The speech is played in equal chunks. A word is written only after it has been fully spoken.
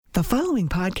The following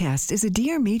podcast is a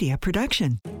Dear Media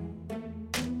production.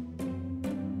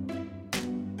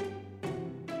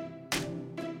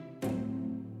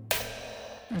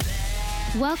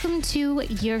 Welcome to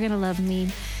You're Gonna Love Me,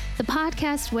 the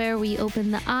podcast where we open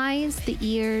the eyes, the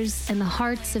ears, and the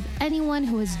hearts of anyone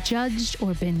who has judged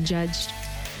or been judged.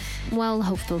 Well,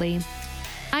 hopefully.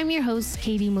 I'm your host,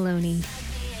 Katie Maloney.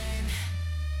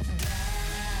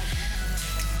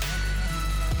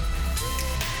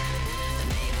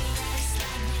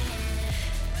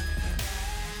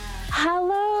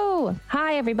 Hello.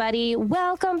 Hi, everybody.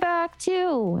 Welcome back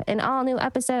to an all new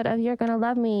episode of You're Gonna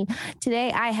Love Me.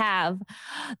 Today, I have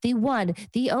the one,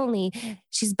 the only.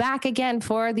 She's back again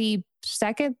for the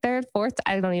second, third, fourth.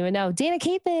 I don't even know. Dana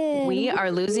Capen. We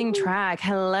are losing track.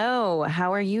 Hello.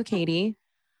 How are you, Katie?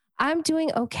 I'm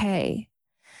doing okay.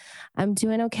 I'm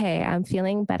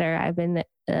feeling better. I've been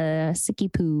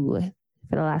sicky poo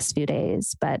for the last few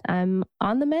days, but I'm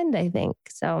on the mend, I think.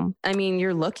 So, I mean,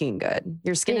 you're looking good.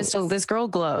 Your skin is still, this girl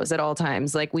glows at all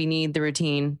times. Like, we need the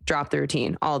routine, drop the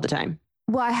routine all the time.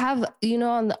 Well, I have,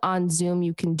 on Zoom,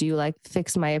 you can do like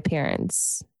fix my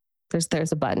appearance.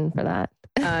 There's a button for that.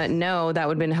 No, that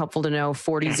would have been helpful to know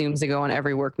 40 Zooms ago on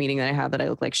every work meeting that I had that I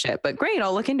look like shit, but great.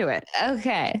 I'll look into it.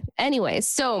 Okay. Anyway,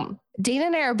 so Dana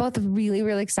and I are both really,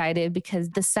 really excited because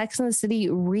the Sex and the City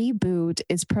reboot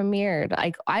is premiered.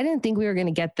 Like, I didn't think we were going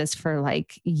to get this for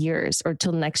like years or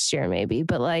till next year, maybe,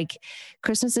 but like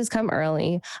Christmas has come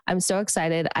early. I'm so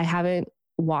excited. I haven't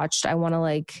watched. I want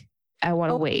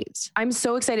to wait. I'm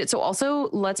so excited. So also,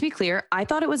 let's be clear. I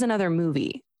thought it was another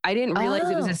movie. I didn't realize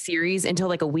it was a series until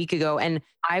like a week ago. And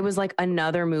I was like,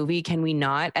 another movie, can we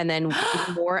not? And then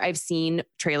the more I've seen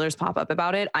trailers pop up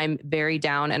about it, I'm very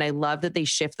down. And I love that they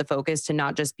shift the focus to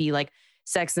not just be like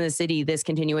Sex and the City, this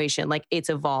continuation. Like, it's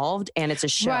evolved and it's a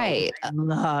show. Right. I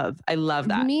love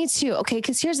that. Me too. Okay.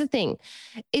 Because here's the thing.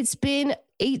 It's been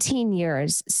 18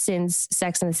 years since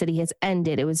Sex and the City has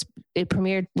ended. It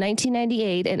premiered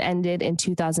 1998 and ended in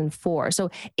 2004. So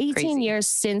 18 Crazy. years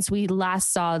since we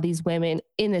last saw these women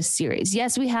in this series.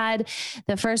 Yes, we had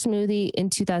the first movie in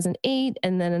 2008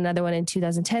 and then another one in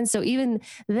 2010. So even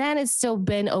then it's still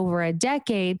been over a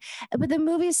decade, but the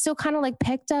movie is still kind of like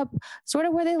picked up sort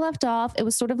of where they left off. It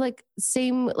was sort of like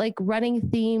same like running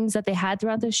themes that they had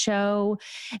throughout the show.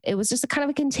 It was just a kind of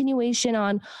a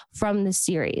continuation from the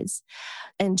series.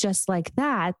 And just like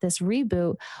that, this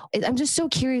reboot, I'm just so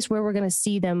curious where we're going to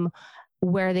see them,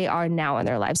 where they are now in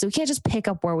their lives. So we can't just pick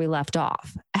up where we left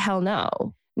off. Hell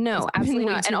no. No, absolutely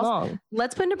not. And also, long.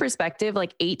 Let's put into perspective,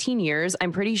 like 18 years,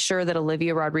 I'm pretty sure that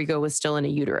Olivia Rodrigo was still in a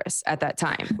uterus at that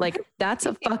time. Like, that's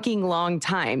a fucking long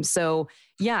time. So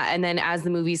yeah. And then as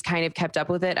the movies kind of kept up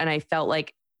with it, and I felt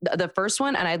like the first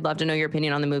one, and I'd love to know your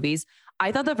opinion on the movies,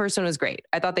 I thought the first one was great.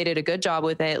 I thought they did a good job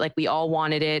with it. Like, we all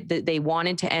wanted it. They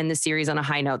wanted to end the series on a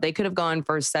high note. They could have gone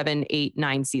for 7, 8,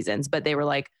 9 seasons, but they were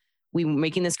like, we were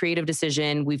making this creative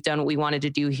decision. We've done what we wanted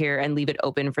to do here and leave it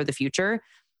open for the future.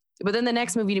 But then the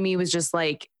next movie to me was just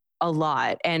like a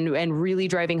lot and really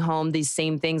driving home these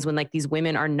same things when like these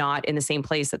women are not in the same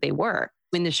place that they were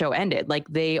when the show ended. Like,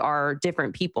 they are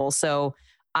different people. So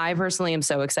I personally am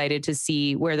so excited to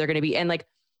see where they're going to be. And like,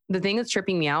 the thing that's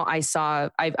tripping me out,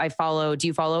 I follow, do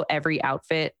you follow Every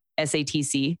Outfit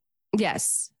SATC?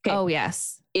 Yes. Okay. Oh,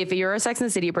 yes. If you're a Sex and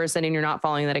the City person and you're not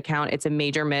following that account, it's a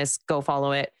major miss. Go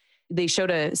follow it. They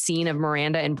showed a scene of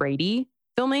Miranda and Brady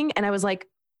filming. And I was like,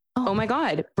 oh my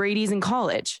God, Brady's in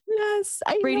college. Yes.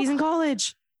 Brady's in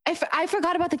college. I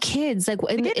forgot about the kids. Like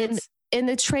in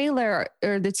the trailer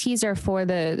or the teaser for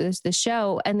the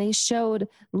show, and they showed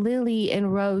Lily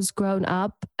and Rose grown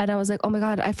up. And I was like, oh my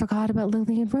God, I forgot about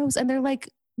Lily and Rose. And they're like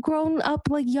grown up,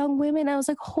 like young women. I was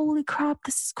like, holy crap,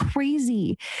 this is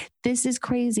crazy. This is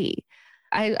crazy.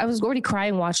 I was already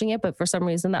crying watching it, but for some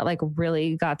reason that like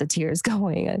really got the tears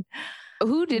going.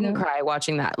 Who didn't cry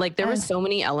watching that? Like, there were so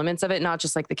many elements of it, not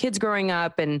just like the kids growing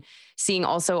up and seeing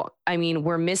also, I mean,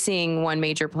 we're missing one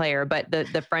major player, but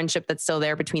the friendship that's still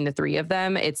there between the three of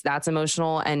them, that's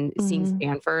emotional. And seeing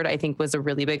Stanford, I think, was a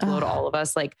really big blow to all of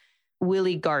us. Like,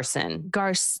 Willie Garson.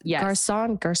 Garson.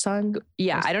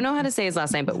 Yeah. I don't know how to say his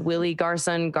last name, but Willie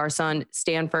Garson,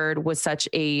 Stanford was such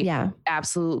a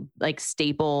absolute like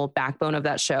staple backbone of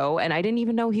that show. And I didn't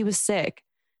even know he was sick.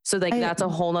 So like, that's a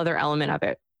whole nother element of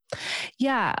it.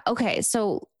 Yeah. Okay.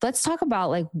 So let's talk about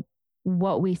like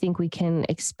what we think we can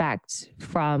expect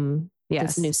from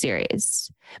this new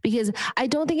series, because I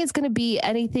don't think it's going to be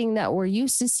anything that we're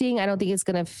used to seeing. I don't think it's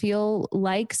going to feel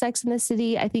like Sex and the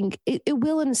City. I think it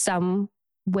will in some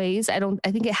ways. I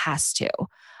think it has to.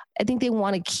 I think they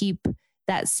want to keep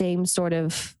that same sort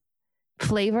of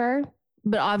flavor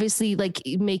but obviously like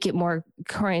make it more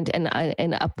current and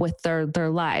up with their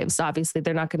lives. Obviously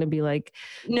they're not going to be like,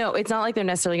 no, it's not like they're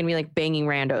necessarily going to be like banging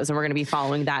randos and we're going to be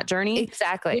following that journey.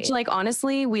 Exactly. Which like,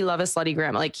 honestly, we love a slutty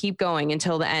grandma, like keep going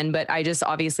until the end. But I just,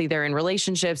 obviously they're in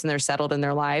relationships and they're settled in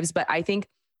their lives. But I think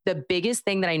the biggest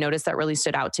thing that I noticed that really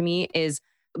stood out to me is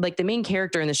like the main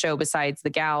character in the show, besides the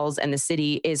gals and the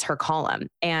city, is her column.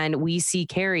 And we see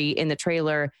Carrie in the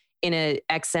trailer in a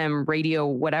XM radio,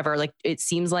 whatever. Like it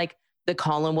seems like the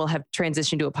column will have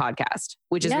transitioned to a podcast,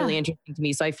 which is really interesting to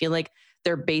me. So I feel like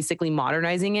they're basically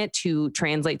modernizing it to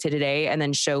translate to today and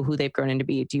then show who they've grown into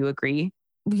be. Do you agree?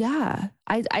 Yeah,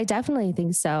 I definitely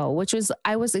think so,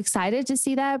 I was excited to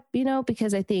see that, you know,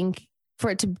 because I think for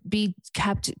it to be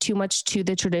kept too much to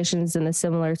the traditions and the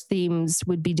similar themes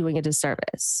would be doing a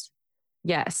disservice.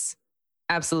 Yes,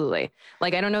 absolutely.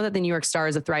 Like, I don't know that the New York Star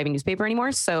is a thriving newspaper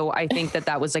anymore. So I think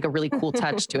that was like a really cool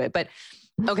touch to it. But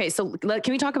okay, so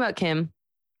can we talk about Kim?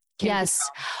 Yes,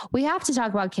 we have to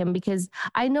talk about Kim because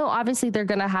I know obviously they're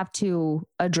going to have to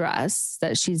address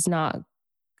that she's not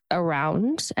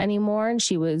around anymore. And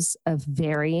she was a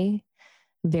very,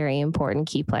 very important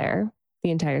key player the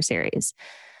entire series.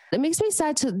 It makes me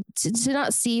sad to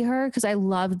not see her because I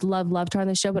loved her on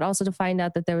the show, but also to find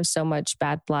out that there was so much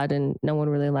bad blood and no one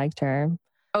really liked her.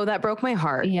 Oh, that broke my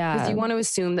heart. Yeah. Because you want to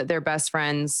assume that they're best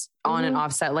friends on and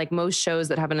off set, like most shows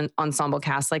that have an ensemble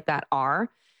cast like that are.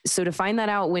 So to find that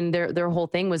out when their whole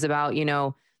thing was about, you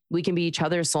know, we can be each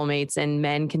other's soulmates and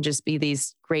men can just be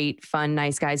these great, fun,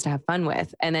 nice guys to have fun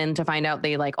with. And then to find out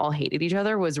they like all hated each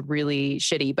other was really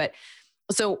shitty. But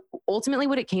so ultimately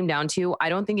what it came down to, I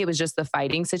don't think it was just the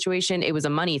fighting situation. It was a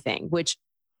money thing, which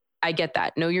I get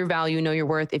that. Know your value, know your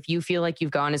worth. If you feel like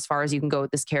you've gone as far as you can go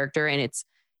with this character and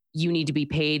you need to be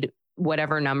paid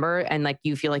whatever number and like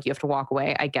you feel like you have to walk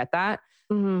away, I get that.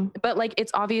 Mm-hmm. But like,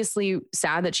 it's obviously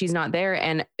sad that she's not there.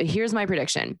 And here's my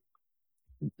prediction.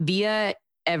 Via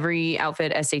Every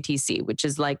Outfit SATC, which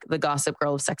is like the Gossip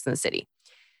Girl of Sex and the City,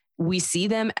 we see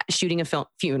them shooting a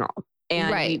funeral.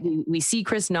 And we see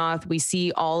Chris Noth, we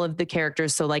see all of the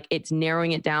characters. So like it's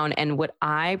narrowing it down. And what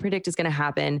I predict is going to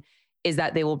happen is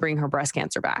that they will bring her breast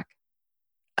cancer back.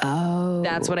 Oh,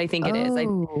 that's what I think it is.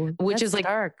 Which is like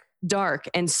dark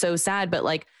and so sad. But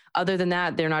like, other than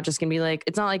that, they're not just going to be like,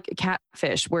 it's not like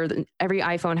Catfish where every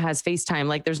iPhone has FaceTime.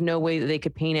 Like there's no way that they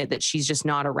could paint it that she's just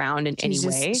not around in any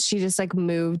way. She just like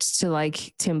moved to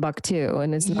like Timbuktu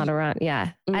and is not around.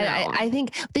 Yeah. No. I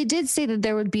think they did say that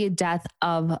there would be a death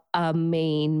of a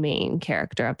main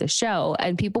character of the show.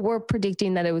 And people were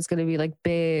predicting that it was going to be like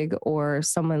Big or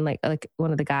someone like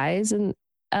one of the guys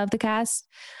of the cast,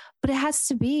 but it has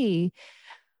to be.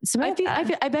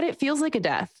 I bet it feels like a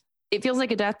death. It feels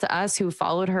like a death to us who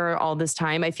followed her all this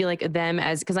time. I feel like them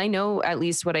because I know at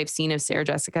least what I've seen of Sarah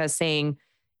Jessica saying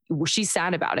she's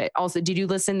sad about it. Also, did you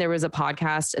listen? There was a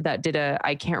podcast that did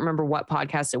I can't remember what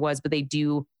podcast it was, but they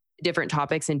do different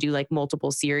topics and do like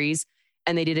multiple series.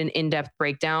 And they did an in-depth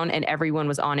breakdown and everyone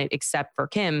was on it except for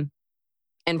Kim.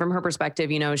 And from her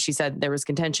perspective, you know, she said there was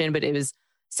contention, but it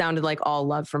sounded like all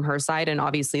love from her side. And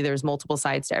obviously there's multiple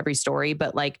sides to every story,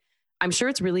 but like, I'm sure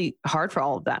it's really hard for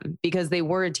all of them because they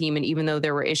were a team. And even though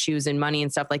there were issues and money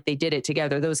and stuff, like they did it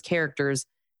together, those characters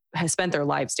have spent their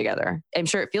lives together. I'm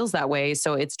sure it feels that way.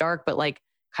 So it's dark, but like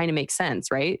kind of makes sense,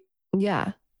 right?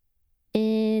 Yeah.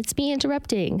 It's me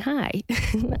interrupting. Hi.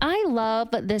 I love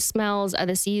the smells of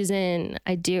the season.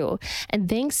 I do. And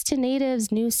thanks to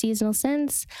Native's new seasonal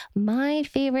scents, my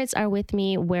favorites are with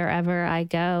me wherever I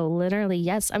go. Literally,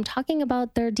 yes, I'm talking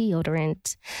about their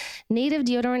deodorant. Native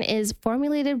deodorant is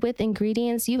formulated with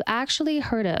ingredients you've actually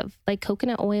heard of, like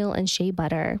coconut oil and shea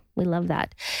butter. We love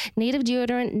that. Native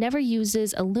deodorant never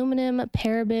uses aluminum,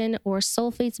 paraben, or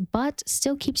sulfates, but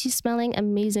still keeps you smelling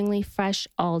amazingly fresh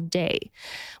all day.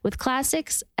 With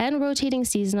classics and rotating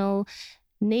seasonal,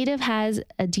 Native has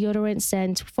a deodorant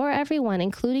scent for everyone,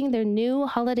 including their new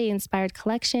holiday-inspired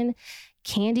collection,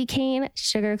 Candy Cane,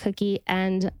 Sugar Cookie,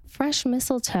 and Fresh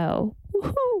Mistletoe.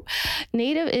 Woo-hoo.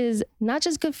 Native is not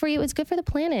just good for you, it's good for the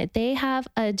planet. They have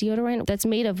a deodorant that's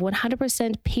made of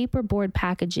 100% paperboard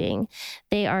packaging.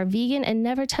 They are vegan and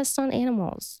never test on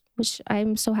animals, which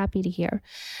I'm so happy to hear.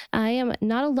 I am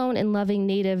not alone in loving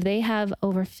Native. They have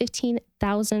over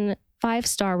 15,000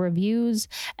 5-star reviews,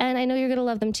 and I know you're gonna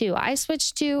love them too. I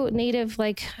switched to Native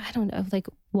a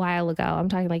while ago. I'm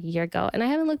talking like a year ago, and I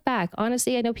haven't looked back.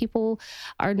 Honestly, I know people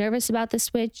are nervous about the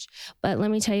switch, but let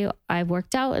me tell you, I've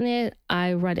worked out in it,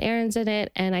 I run errands in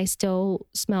it, and I still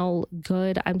smell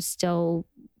good. I'm still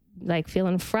like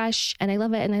feeling fresh, and I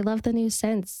love it, and I love the new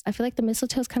scents. I feel like the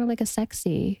mistletoe is kind of like a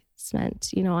sexy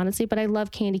meant, honestly. But I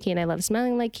love candy cane. I love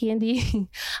smelling like candy.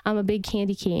 I'm a big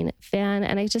candy cane fan,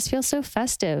 and I just feel so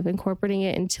festive incorporating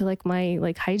it into like my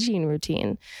like hygiene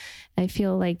routine. I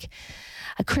feel like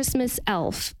a Christmas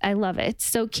elf. I love it.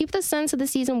 So keep the scents of the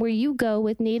season where you go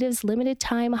with Native's limited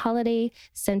time holiday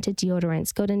scented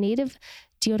deodorants. Go to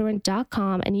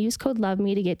nativedeodorant.com and use code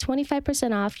LOVEME to get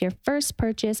 25% off your first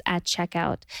purchase at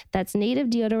checkout. That's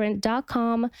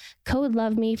nativedeodorant.com, code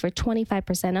LOVEME for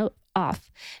 25% off.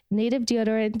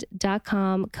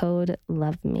 nativedeodorant.com, code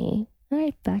LOVEME. All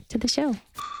right, back to the show.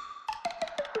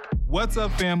 What's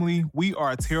up, family? We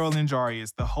are Terrell and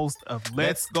Jarius, the host of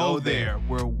Let's Go There,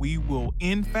 where we will,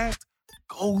 in fact,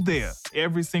 go there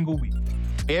every single week.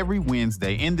 Every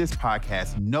Wednesday in this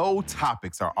podcast, no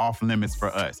topics are off limits for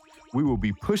us. We will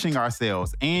be pushing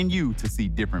ourselves and you to see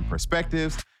different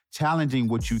perspectives, challenging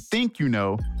what you think you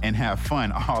know, and have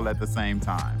fun all at the same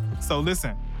time. So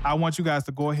listen, I want you guys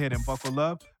to go ahead and buckle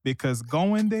up because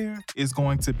going there is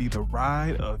going to be the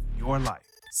ride of your life.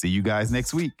 See you guys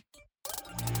next week.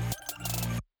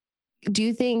 Do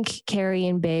you think Carrie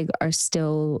and Big are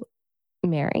still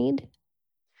married?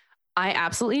 I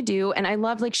absolutely do. And I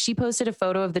love, like, she posted a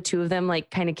photo of the two of them,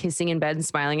 like, kind of kissing in bed and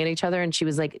smiling at each other. And she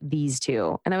was like, these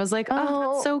two. And I was like,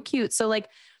 oh, that's so cute. So, like,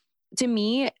 to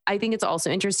me, I think it's also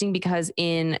interesting because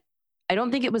I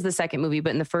don't think it was the second movie,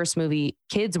 but in the first movie,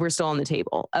 kids were still on the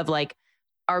table of like,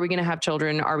 are we going to have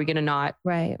children? Are we going to not?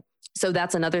 Right. So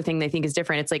that's another thing they think is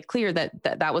different. It's like clear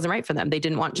that wasn't right for them. They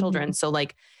didn't want children. Mm-hmm. So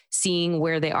like seeing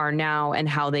where they are now and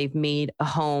how they've made a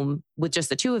home with just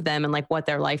the two of them and like what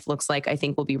their life looks like, I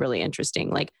think will be really interesting.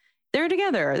 Like they're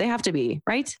together. They have to be,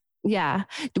 right? Yeah.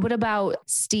 What about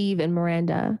Steve and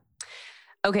Miranda?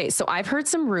 Okay. So I've heard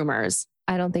some rumors.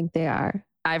 I don't think they are.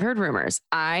 I've heard rumors.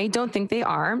 I don't think they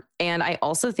are. And I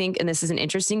also think, and this is an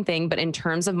interesting thing, but in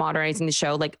terms of modernizing the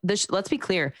show, like this, let's be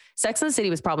clear, Sex and the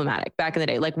City was problematic back in the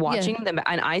day. Like watching them,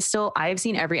 and I've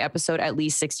seen every episode at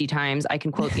least 60 times. I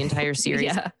can quote the entire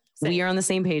series. We are on the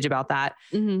same page about that.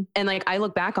 Mm-hmm. And like, I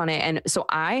look back on it. And so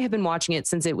I have been watching it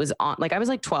since it was on, like I was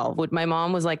like 12. My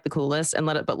mom was like the coolest and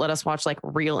let us watch like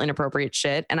real inappropriate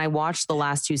shit. And I watched the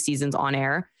last 2 seasons on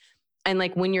air. And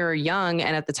like when you're young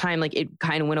and at the time, like it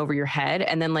kind of went over your head.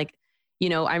 And then like,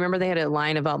 I remember they had a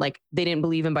line about like, they didn't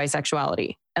believe in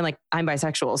bisexuality and like, I'm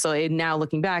bisexual. So now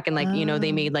looking back and like,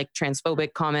 they made like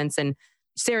transphobic comments and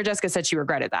Sarah Jessica said she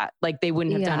regretted that. Like they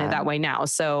wouldn't have done it that way now.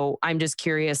 So I'm just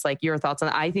curious, like your thoughts on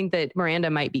that. I think that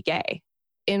Miranda might be gay.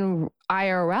 In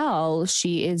IRL,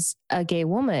 she is a gay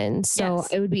woman. So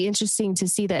It would be interesting to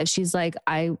see that if she's like,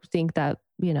 I think that,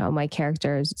 my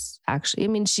character is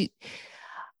actually,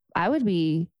 I would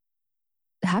be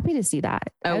happy to see that.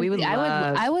 Oh,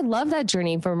 I would love that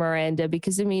journey for Miranda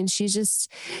because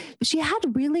she had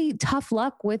really tough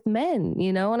luck with men,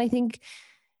 and I think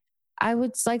I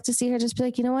would like to see her just be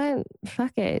like, you know what,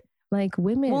 fuck it. Like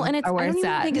women and it's, are where I don't it's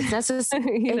even at. think it's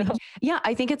necessary. Yeah,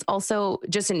 I think it's also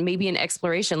just maybe an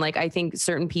exploration. Like I think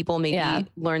certain people maybe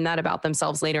learn that about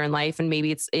themselves later in life and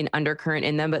maybe it's an undercurrent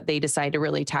in them, but they decide to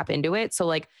really tap into it. So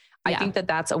like, I think that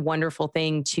that's a wonderful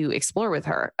thing to explore with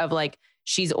her of like,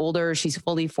 she's older, she's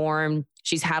fully formed,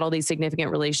 she's had all these significant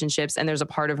relationships and there's a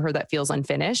part of her that feels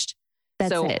unfinished.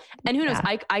 That's it. And who knows,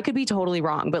 I could be totally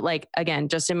wrong, but like, again,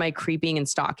 just in my creeping and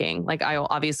stalking, like I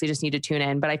obviously just need to tune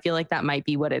in, but I feel like that might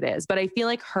be what it is. But I feel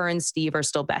like her and Steve are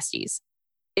still besties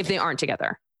if they aren't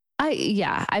together.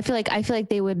 I feel like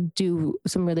they would do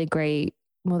some really great.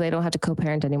 Well, they don't have to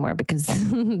co-parent anymore because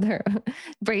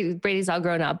Brady's all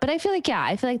grown up. But I feel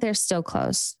like they're still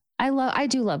close. I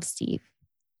do love Steve.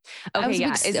 Okay,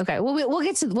 okay. Well, we'll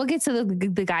get to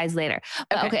the guys later.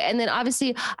 But, okay, and then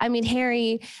obviously,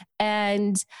 Harry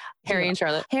and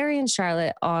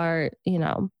Charlotte are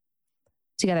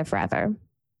together forever.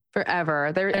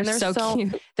 Forever. They're so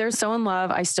cute. They're so in love.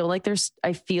 I feel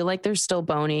like they're still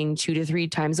boning 2 to 3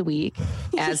 times a week,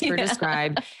 as per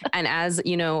described, and as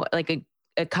like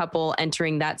a couple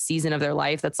entering that season of their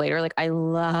life that's later. Like I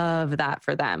love that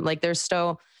for them. Like they're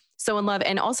so in love.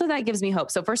 And also that gives me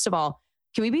hope. So first of all,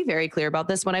 can we be very clear about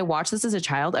this? When I watched this as a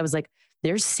child, I was like,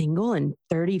 they're single and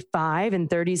 35 and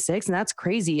 36 and that's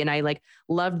crazy. And I like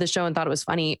loved the show and thought it was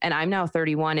funny. And I'm now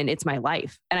 31 and it's my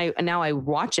life. And now I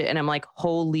watch it and I'm like,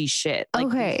 holy shit. Like,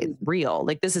 this is real.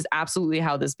 Like this is absolutely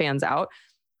how this pans out.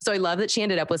 So I love that she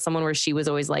ended up with someone where she was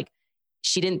always like,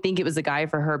 she didn't think it was a guy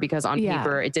for her because on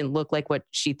paper it didn't look like what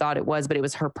she thought it was, but it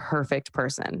was her perfect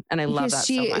person. And I love that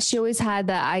so much. She always had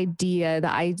the idea, the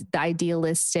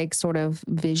idealistic sort of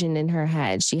vision in her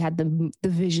head. She had the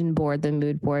vision board, the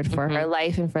mood board for her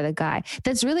life and for the guy.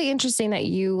 That's really interesting that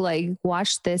you like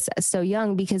watched this so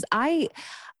young because I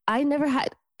never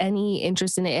had any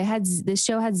interest in it. This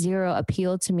show had zero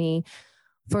appeal to me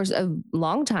for a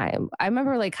long time. I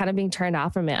remember like kind of being turned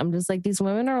off from it. I'm just like, these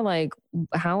women are like,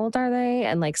 how old are they?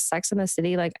 And like Sex in the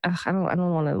City, like, ugh, I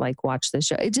don't want to like watch this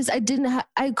show.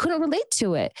 I couldn't relate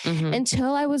to it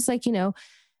until I was like,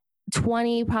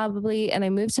 20 probably. And I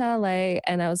moved to LA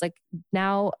and I was like,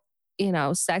 now,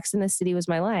 Sex in the City was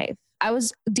my life. I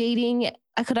was dating,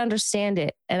 I could understand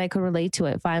it and I could relate to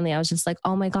it. Finally, I was just like,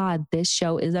 oh my God, this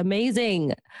show is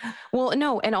amazing. Well,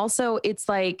 no. And also it's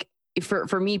like,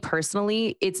 for me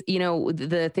personally, it's,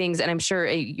 the things, and I'm sure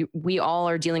we all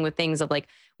are dealing with things of like,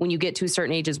 when you get to a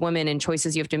certain age as women and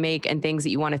choices you have to make and things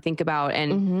that you want to think about.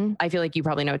 And I feel like you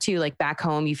probably know too, like back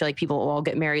home, you feel like people all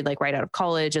get married like right out of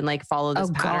college and like follow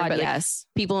this pattern. But yes.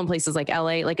 Like, people in places like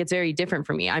LA, like it's very different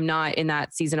for me. I'm not in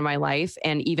that season of my life.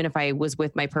 And even if I was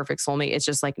with my perfect soulmate, it's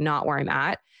just like not where I'm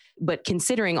at. But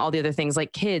considering all the other things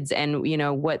like kids and,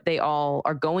 what they all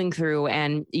are going through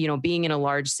and, being in a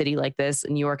large city like this,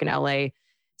 New York and LA,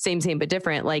 same, but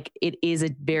different, like it is a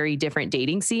very different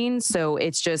dating scene. So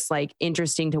it's just like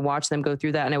interesting to watch them go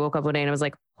through that. And I woke up one day and I was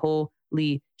like,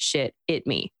 holy shit, it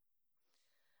me.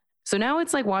 So now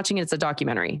it's like watching it. It's a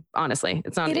documentary. Honestly,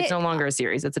 it's no longer a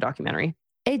series. It's a documentary.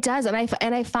 It does. And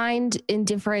I find in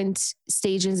different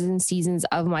stages and seasons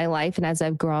of my life, and as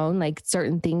I've grown, like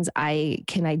certain things I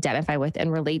can identify with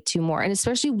and relate to more. And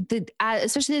especially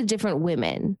the different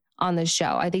women on the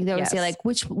show. I think they would say like,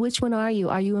 which one are you?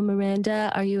 Are you a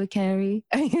Miranda? Are you a Carrie?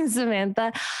 Are you a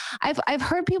Samantha? I've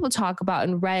heard people talk about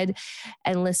and read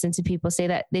and listened to people say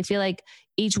that they feel like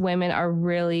each women are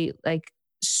really like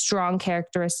strong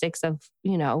characteristics of,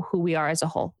 who we are as a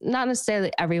whole. Not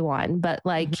necessarily everyone, but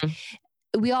like,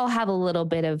 we all have a little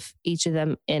bit of each of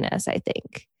them in us, I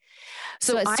think.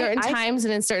 So at certain times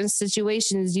and in certain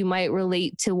situations, you might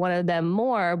relate to one of them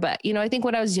more. But, I think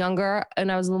when I was younger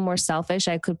and I was a little more selfish,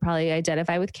 I could probably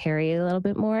identify with Carrie a little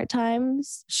bit more at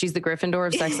times. She's the Gryffindor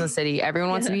of Sex and the City. Everyone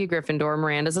wants to be a Gryffindor.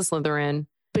 Miranda's a Slytherin.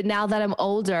 But now that I'm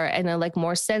older and I'm like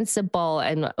more sensible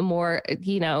and more,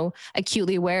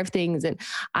 acutely aware of things, and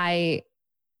I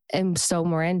am so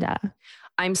Miranda.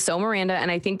 I'm so Miranda. And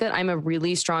I think that I'm a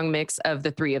really strong mix of the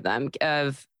three of them,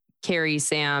 of Carrie,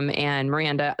 Sam, and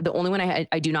Miranda. The only one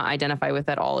I do not identify with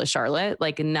at all is Charlotte.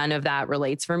 Like none of that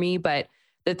relates for me, but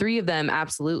the three of them,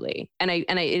 absolutely. And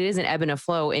it is an ebb and a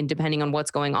flow in depending on what's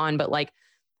going on. But like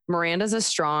Miranda's a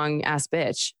strong ass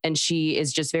bitch and she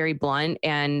is just very blunt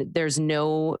and there's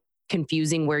no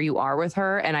confusing where you are with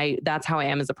her. And that's how I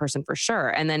am as a person for sure.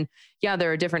 And then,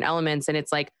 there are different elements and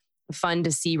it's like fun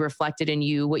to see reflected in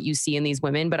you, what you see in these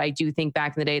women. But I do think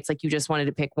back in the day, it's like you just wanted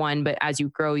to pick one. But as you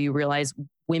grow, you realize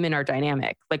women are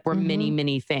dynamic. Like we're many,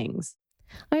 many things.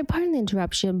 All right, pardon the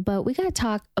interruption, but we got to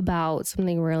talk about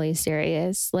something really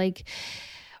serious, like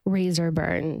razor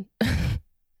burn.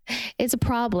 It's a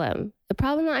problem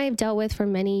that I have dealt with for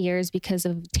many years because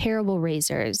of terrible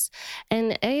razors.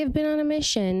 And I have been on a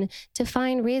mission to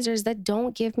find razors that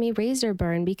don't give me razor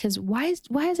burn, because why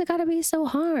has it got to be so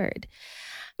hard?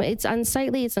 It's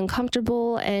unsightly, it's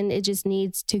uncomfortable, and it just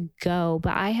needs to go.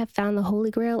 But I have found the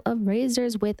holy grail of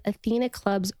razors with Athena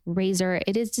Club's razor.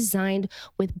 It is designed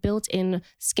with built-in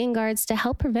skin guards to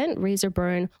help prevent razor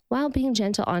burn while being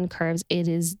gentle on curves. It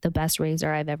is the best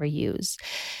razor I've ever used.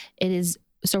 It is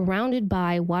surrounded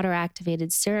by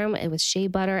water-activated serum with shea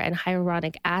butter and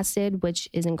hyaluronic acid, which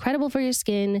is incredible for your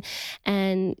skin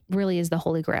and really is the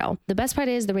holy grail. The best part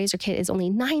is the razor kit is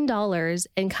only $9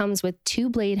 and comes with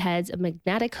 2 blade heads, a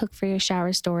magnetic hook for your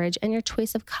shower storage, and your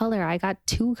choice of color. I got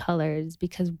 2 colors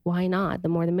because why not? The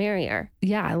more the merrier.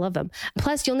 Yeah, I love them.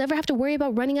 Plus, you'll never have to worry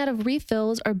about running out of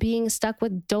refills or being stuck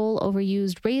with dull,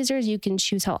 overused razors. You can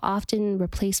choose how often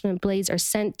replacement blades are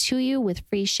sent to you with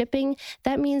free shipping.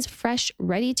 That means fresh,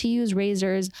 ready-to-use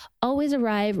razors always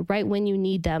arrive right when you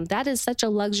need them. That is such a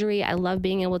luxury. I love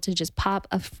being able to just pop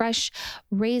a fresh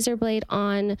razor blade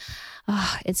on.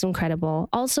 Oh, it's incredible.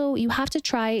 Also, you have to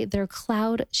try their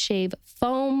Cloud Shave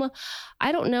Foam.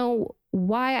 I don't know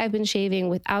why I've been shaving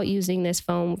without using this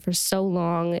foam for so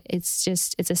long. It's a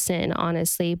sin,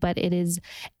 honestly, but it is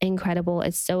incredible.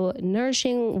 It's so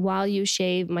nourishing while you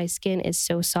shave. My skin is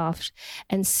so soft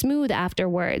and smooth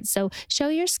afterwards. So show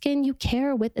your skin you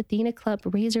care with Athena Club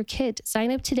Razor Kit. Sign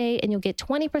up today and you'll get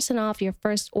 20% off your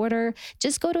first order.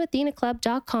 Just go to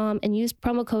athenaclub.com and use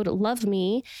promo code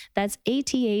LOVEME. That's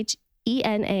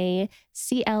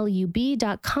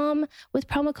ATHENACLUB.com with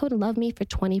promo code LOVEME for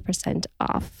 20%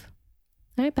 off.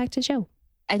 All right, back to the show.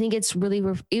 I think it's really,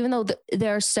 even though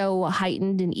they're so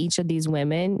heightened in each of these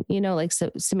women, like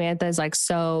Samantha is like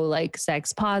so like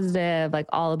sex positive, like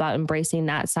all about embracing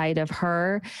that side of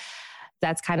her.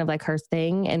 that's kind of like her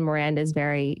thing. And Miranda's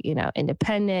very, you know,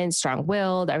 independent,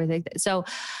 strong-willed, everything. So,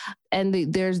 and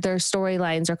their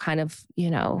storylines are kind of, you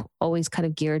know, always kind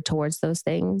of geared towards those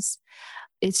things.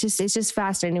 It's just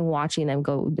fascinating watching them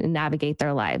go navigate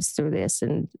their lives through this.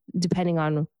 And depending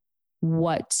on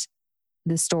what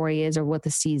the story is or what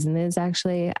the season is,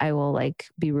 actually, I will like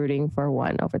be rooting for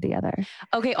one over the other.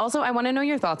 Okay. Also, I want to know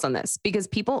your thoughts on this because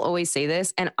people always say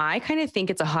this and I kind of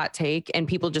think it's a hot take and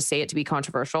people just say it to be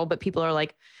controversial, but people are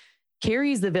like,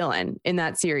 Carrie's the villain in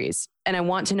that series. And I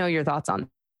want to know your thoughts on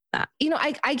that. You know,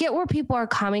 I get where people are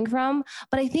coming from,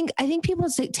 but I think people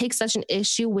take such an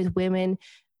issue with women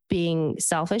being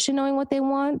selfish and knowing what they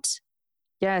want.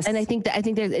 Yes. And I think that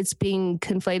it's being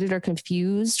conflated or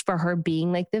confused for her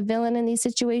being like the villain in these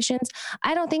situations.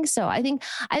 I don't think so. I think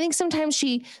sometimes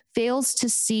she fails to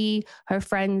see her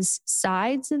friends'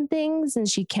 sides and things, and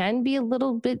she can be a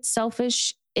little bit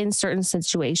selfish in certain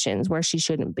situations where she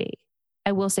shouldn't be.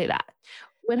 I will say that.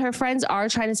 When her friends are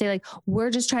trying to say like,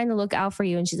 we're just trying to look out for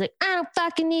you. And she's like, I don't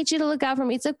fucking need you to look out for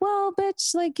me. It's like, well,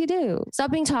 bitch, like you do.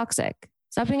 Stop being toxic.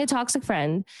 Stop being a toxic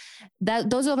friend.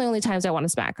 Those are the only times I want to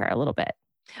smack her a little bit.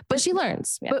 But she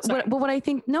learns. Yeah, but what I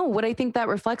think that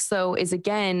reflects though is,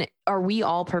 again, are we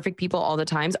all perfect people all the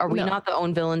times? Are we not the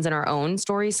own villains in our own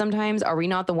stories sometimes? Are we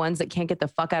not the ones that can't get the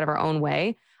fuck out of our own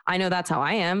way? I know that's how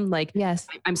I am. Like, yes,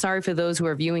 I'm sorry for those who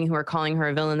are viewing who are calling her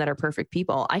a villain that are perfect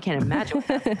people. I can't imagine what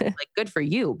that's like. Good for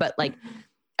you. But like,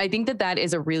 I think that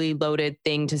is a really loaded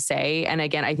thing to say. And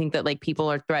again, I think that like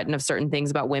people are threatened of certain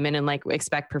things about women and like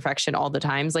expect perfection all the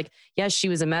times. Like, yes, she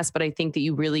was a mess, but I think that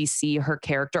you really see her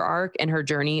character arc and her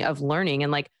journey of learning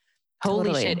and like,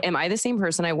 holy shit, am I the same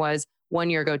person I was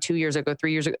 1 year ago, 2 years ago,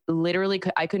 3 years ago? Literally,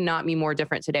 I could not be more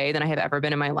different today than I have ever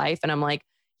been in my life. And I'm like,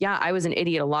 yeah, I was an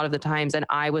idiot a lot of the times and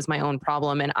I was my own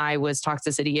problem and I was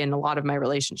toxicity in a lot of my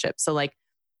relationships. So like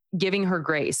giving her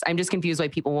grace, I'm just confused why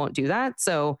people won't do that.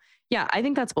 So yeah, I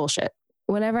think that's bullshit.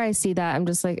 Whenever I see that, I'm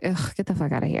just like, ugh, get the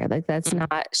fuck out of here. Like that's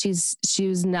not, she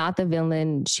was not the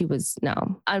villain. She was,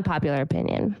 no, unpopular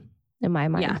opinion in my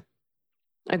mind. Yeah.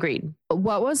 Agreed.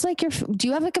 What was like do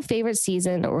you have like a favorite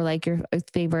season or like your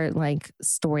favorite like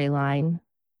storyline?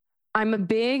 I'm a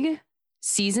big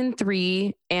season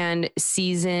 3 and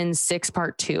season 6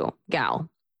 part 2 gal.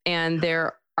 And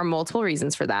there are multiple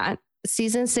reasons for that.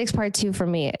 Season 6 part 2 for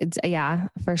me. It's, yeah,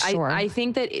 for sure. I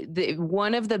think that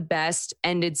one of the best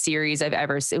ended series I've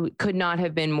ever seen. It could not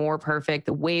have been more perfect.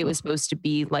 The way it was supposed to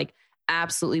be, like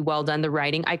absolutely well done. The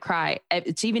writing, I cry.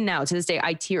 It's even now to this day,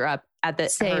 I tear up at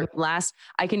the last,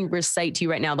 I can recite to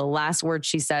you right now, the last word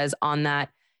she says on that,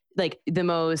 like the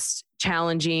most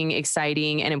challenging,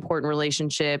 exciting and important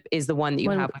relationship is the one that you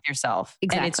have with yourself.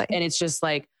 Exactly. And it's just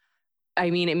like,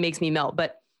 I mean, it makes me melt,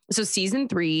 but so season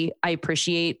 3, I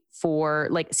appreciate for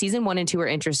like season 1 and 2 are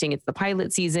interesting. It's the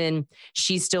pilot season.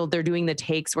 They're doing the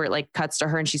takes where it like cuts to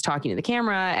her and she's talking to the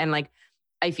camera. And like,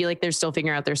 I feel like they're still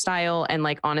figuring out their style. And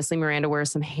like, honestly, Miranda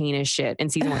wears some heinous shit in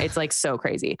season 1. It's like so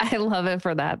crazy. I love it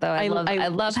for that though. I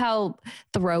love how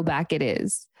throwback it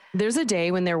is. There's a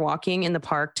day when they're walking in the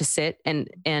park to sit and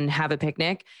have a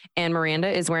picnic. And Miranda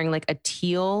is wearing like a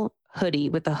teal hoodie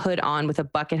with the hood on with a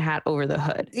bucket hat over the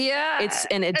hood. Yeah. It's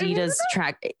an Adidas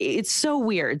track. It's so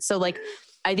weird. So like,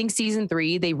 I think season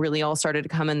 3, they really all started to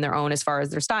come in their own as far as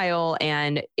their style.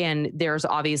 And there's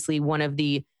obviously one of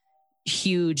the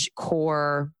huge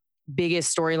core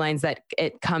biggest storylines that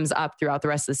it comes up throughout the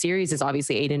rest of the series is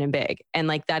obviously Aiden and Big. And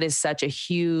like, that is such a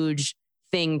huge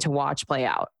thing to watch play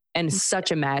out and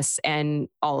such a mess and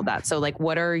all of that. So like,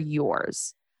 what are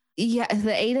yours? Yeah,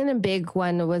 the Aiden and Big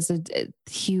one was a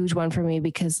huge one for me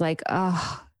because like,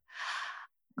 oh,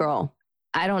 girl,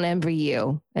 I don't envy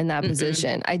you in that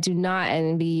position. I do not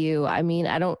envy you. I mean,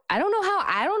 I don't know how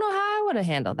I would have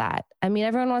handled that. I mean,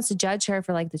 everyone wants to judge her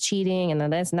for like the cheating and the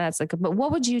this and that. It's like, but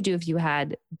what would you do if you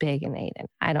had Big and Aiden?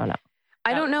 I don't know.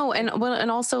 I don't know.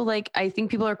 And also like, I think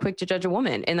people are quick to judge a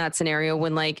woman in that scenario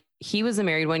when like he was a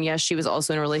married one. Yes, she was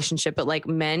also in a relationship, but like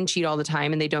men cheat all the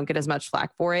time and they don't get as much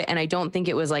flack for it. And I don't think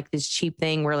it was like this cheap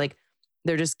thing where like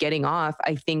they're just getting off.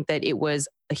 I think that it was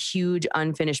a huge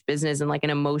unfinished business and like an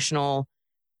emotional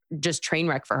just train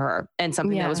wreck for her and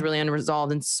something that was really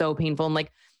unresolved and so painful. And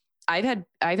like, I've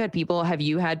had people, have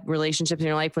you had relationships in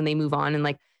your life when they move on and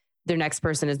like their next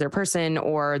person is their person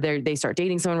or they start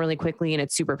dating someone really quickly and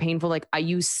it's super painful. Like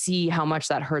you see how much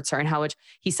that hurts her and how much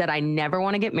he said, I never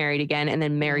want to get married again. And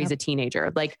then marries a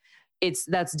teenager. Like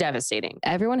that's devastating.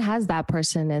 Everyone has that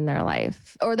person in their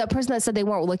life or that person that said they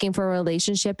weren't looking for a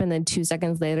relationship. And then 2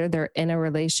 seconds later, they're in a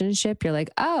relationship. You're like,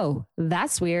 oh,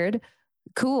 that's weird.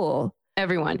 Cool.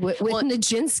 Everyone with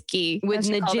Nijinsky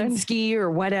or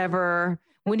whatever.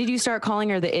 When did you start calling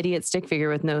her the idiot stick figure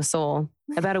with no soul?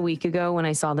 About a week ago when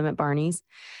I saw them at Barney's.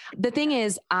 The thing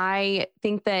is, I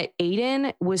think that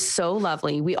Aiden was so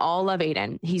lovely. We all love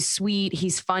Aiden. He's sweet.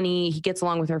 He's funny. He gets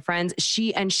along with her friends.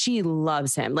 She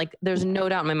loves him. Like, there's no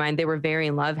doubt in my mind they were very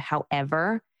in love.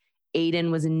 However,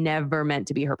 Aiden was never meant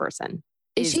to be her person.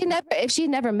 If she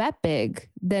never met Big,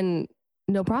 then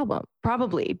no problem.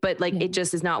 Probably. But like, it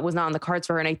just was not on the cards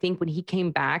for her. And I think when he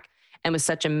came back and was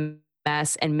such a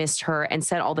mess and missed her and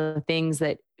said all the things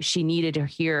that she needed to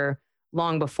hear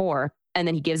long before, and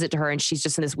then he gives it to her and she's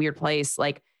just in this weird place,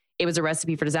 like, it was a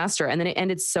recipe for disaster. And then it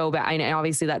ended so bad. And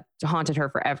obviously that haunted her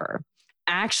forever.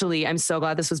 Actually, I'm so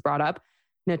glad this was brought up.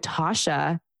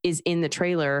 Natasha is in the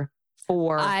trailer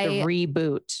for the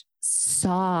reboot.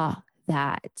 Saw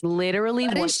that. Literally,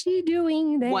 what is she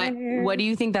doing there? What do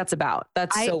you think that's about?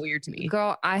 That's so weird to me.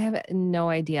 Girl, I have no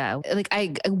idea.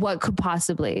 Like, what could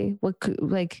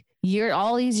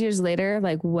all these years later,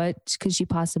 like, what could she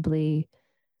possibly...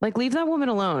 Like, leave that woman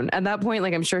alone. At that point,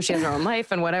 like, I'm sure she has her own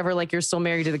life and whatever. Like, you're still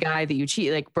married to the guy that you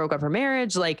like, broke up her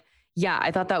marriage. Like, yeah,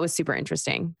 I thought that was super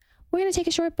interesting. We're going to take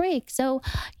a short break. So,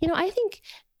 I think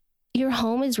your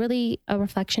home is really a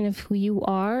reflection of who you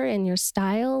are and your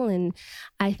style. And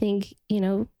I think,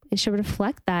 it should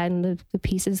reflect that in the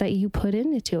pieces that you put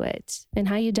into it and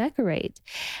how you decorate.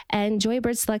 And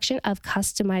Joybird's selection of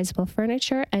customizable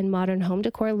furniture and modern home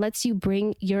decor lets you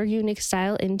bring your unique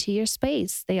style into your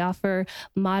space. They offer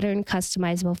modern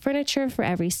customizable furniture for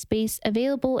every space,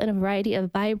 available in a variety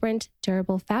of vibrant,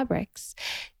 durable fabrics.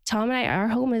 Tom and I, our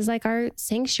home is like our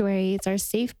sanctuary. It's our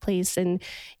safe place. And,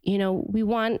 we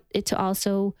want it to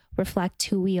also reflect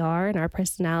who we are and our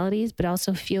personalities, but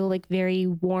also feel like very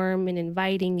warm and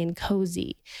inviting and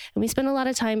cozy. And we spend a lot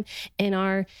of time in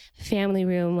our family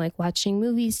room, like watching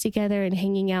movies together and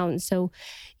hanging out. And so,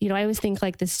 I always think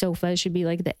like the sofa should be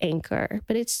like the anchor,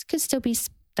 but it could still be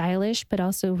stylish, but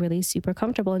also really super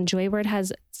comfortable. And Joybird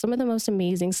has some of the most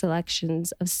amazing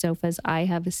selections of sofas I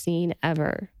have seen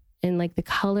ever. And like the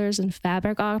colors and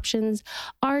fabric options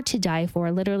are to die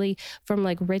for, literally from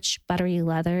like rich buttery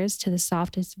leathers to the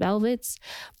softest velvets.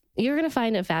 You're going to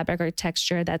find a fabric or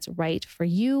texture that's right for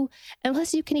you. And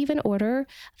plus, you can even order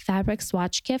a fabric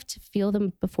swatch gift to feel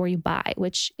them before you buy,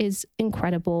 which is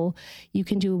incredible. You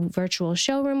can do a virtual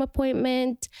showroom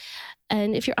appointment.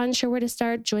 And if you're unsure where to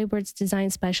start, Joybird's design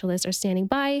specialists are standing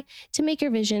by to make your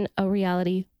vision a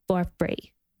reality for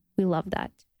free. We love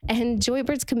that. And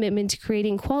Joybird's commitment to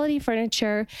creating quality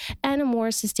furniture and a more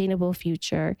sustainable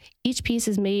future. Each piece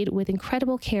is made with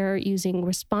incredible care using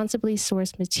responsibly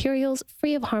sourced materials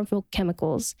free of harmful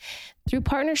chemicals. Through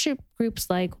partnership groups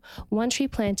like One Tree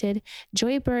Planted,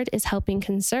 Joybird is helping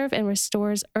conserve and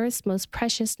restores Earth's most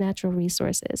precious natural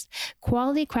resources.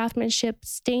 Quality craftsmanship,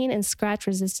 stain and scratch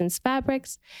resistance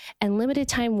fabrics, and limited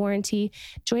time warranty,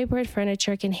 Joybird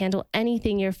furniture can handle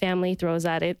anything your family throws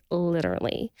at it,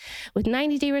 literally. With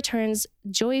 90-day returns,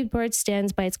 Joybird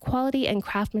stands by its quality and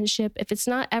craftsmanship. If it's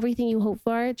not everything you hope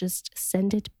for, just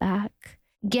send it back.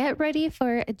 Get ready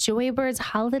for Joybird's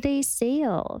holiday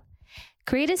sale.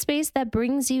 Create a space that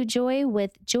brings you joy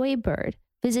with Joybird.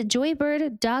 Visit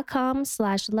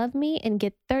joybird.com/loveme and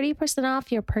get 30%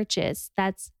 off your purchase.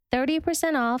 That's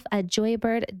 30% off at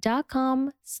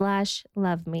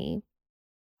joybird.com/loveme.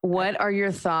 What are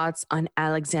your thoughts on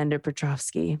Alexander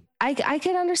Petrovsky? I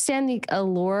could understand the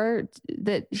allure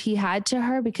that he had to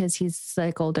her because he's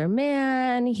like older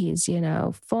man, he's,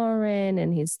 foreign,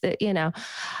 and he's,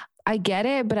 I get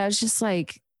it, but I was just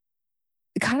like,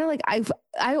 kind of like, I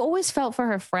always felt for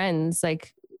her friends,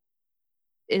 like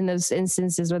in those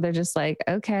instances where they're just like,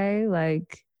 okay,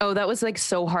 like. Oh, that was like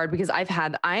so hard because I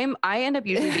end up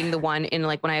usually being the one in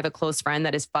like when I have a close friend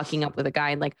that is fucking up with a guy.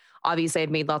 And like, obviously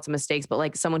I've made lots of mistakes, but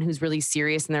like someone who's really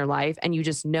serious in their life and you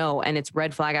just know, and it's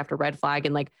red flag after red flag.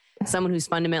 And like someone who's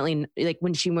fundamentally like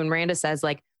when Miranda says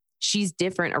like, she's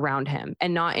different around him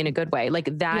and not in a good way.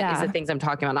 Like that is the things I'm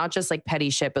talking about, not just like petty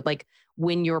shit, but like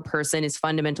when your person is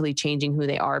fundamentally changing who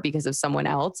they are because of someone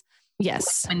else.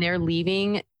 Yes. When they're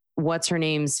leaving what's her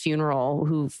name's funeral,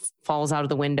 who falls out of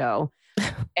the window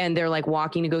and they're like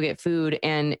walking to go get food.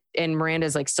 And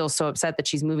Miranda's like still so upset that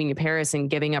she's moving to Paris and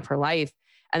giving up her life.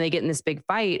 And they get in this big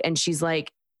fight. And she's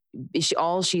like,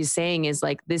 all she's saying is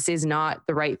like, this is not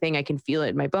the right thing. I can feel it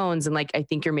in my bones. And like, I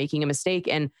think you're making a mistake.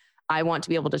 And I want to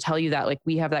be able to tell you that like,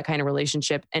 we have that kind of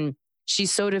relationship. And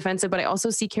she's so defensive, but I also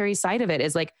see Carrie's side of it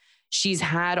is like, she's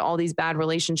had all these bad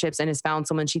relationships and has found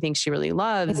someone she thinks she really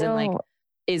loves and like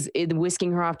is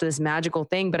whisking her off to this magical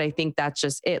thing. But I think that's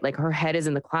just it. Like her head is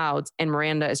in the clouds and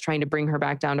Miranda is trying to bring her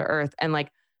back down to earth. And like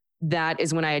that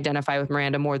is when I identify with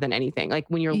Miranda more than anything. Like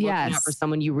when you're looking out for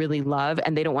someone you really love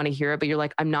and they don't want to hear it, but you're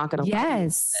like, I'm not going to love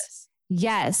this.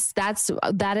 Yes.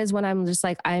 That is when I'm just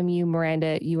like, I'm you,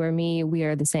 Miranda, you are me, we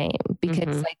are the same.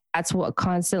 Because like, that's what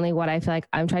I feel like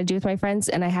I'm trying to do with my friends.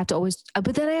 And I have to always,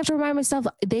 but then I have to remind myself,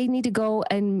 they need to go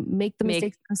and make the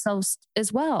mistakes themselves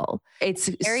as well. It's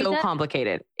so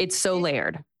complicated. It's so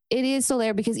layered. It is so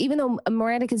layered because even though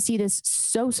Miranda can see this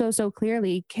so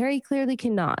clearly, Carrie clearly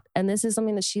cannot. And this is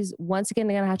something that she's once again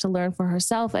going to have to learn for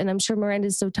herself. And I'm sure Miranda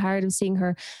is so tired of seeing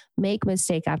her make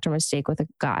mistake after mistake with a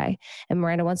guy. And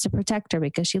Miranda wants to protect her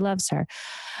because she loves her.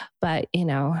 But, you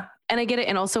know. And I get it.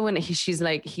 And also when she's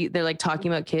like, they're like talking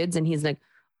about kids and he's like,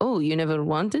 oh, you never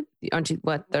wanted? Aren't you,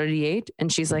 38? And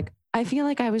she's like, I feel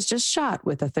like I was just shot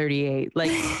with a 38.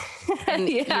 Like, and,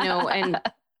 you know, and...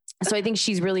 So I think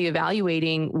she's really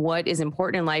evaluating what is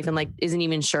important in life and like, isn't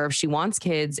even sure if she wants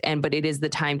kids but it is the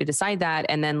time to decide that.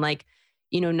 And then like,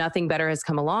 you know, nothing better has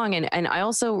come along. And I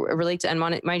also relate to, and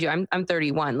mind you, I'm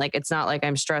 31. Like, it's not like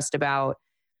I'm stressed about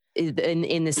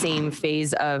in the same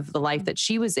phase of the life that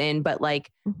she was in, but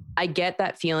like, I get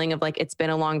that feeling of like, it's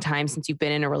been a long time since you've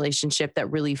been in a relationship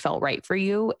that really felt right for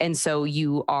you. And so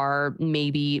you are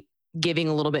maybe giving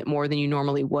a little bit more than you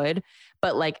normally would.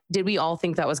 But like, did we all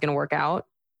think that was going to work out?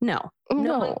 No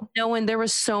one. There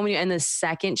was so many. And the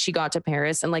second she got to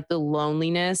Paris and like the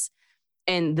loneliness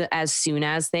and the as soon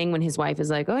as thing when his wife is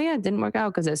like, oh yeah, it didn't work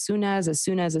out because as soon as,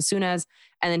 and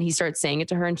then he starts saying it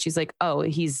to her and she's like, oh,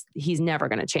 he's never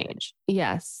going to change.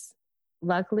 Yes.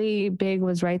 Luckily, Big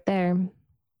was right there.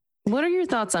 What are your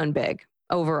thoughts on Big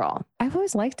overall? I've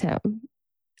always liked him.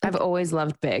 I've always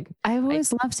loved Big. I've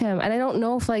always loved him. And I don't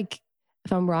know if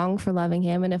I'm wrong for loving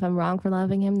him. And if I'm wrong for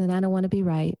loving him, then I don't want to be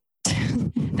right.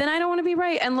 Then I don't want to be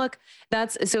right. And look,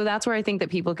 that's where I think that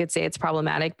people could say it's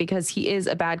problematic because he is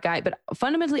a bad guy. But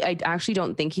fundamentally, I actually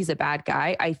don't think he's a bad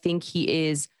guy. I think he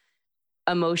is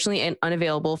emotionally and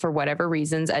unavailable for whatever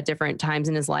reasons at different times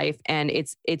in his life. And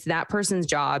it's that person's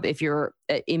job. If you're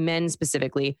in men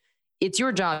specifically, it's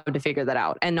your job to figure that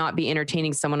out and not be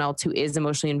entertaining someone else who is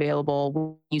emotionally unavailable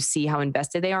when you see how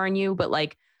invested they are in you. But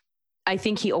like, I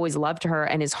think he always loved her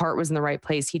and his heart was in the right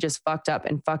place. He just fucked up.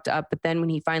 But then when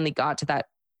he finally got to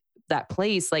that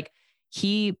place, like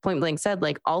he point blank said,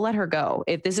 like, I'll let her go.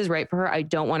 If this is right for her, I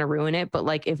don't want to ruin it. But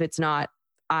like, if it's not,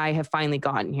 I have finally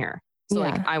gotten here. So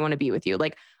like, I want to be with you.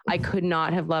 Like I could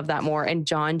not have loved that more. And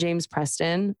John James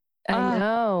Preston. I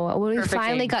know. When we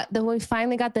finally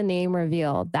got the name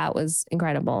revealed, that was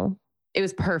incredible. It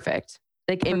was perfect.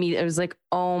 Like it was like,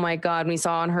 oh my God, when we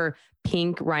saw on her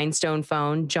pink rhinestone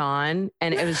phone, John.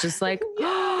 And it was just like,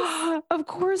 oh, of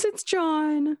course it's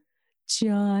John.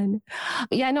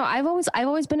 Yeah, no, I've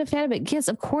always been a fan of it. Yes,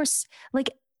 of course.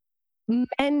 Like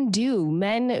men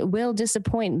will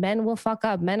disappoint. Men will fuck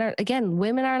up.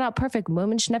 Women are not perfect.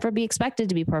 Women should never be expected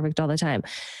to be perfect all the time.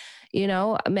 You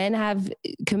know, men have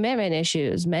commitment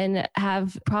issues. Men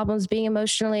have problems being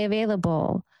emotionally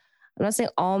available. I'm not saying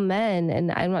all men,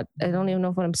 and I don't even know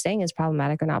if what I'm saying is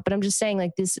problematic or not, but I'm just saying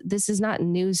like this is not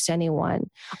news to anyone.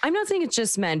 I'm not saying it's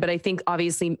just men, but I think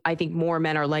more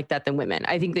men are like that than women.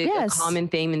 I think that a common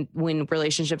thing when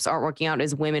relationships aren't working out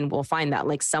is women will find that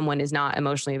like someone is not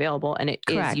emotionally available, and it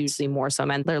is usually more so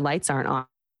men. Their lights aren't on.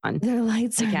 Their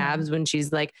lights are cabs when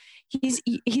she's like, he's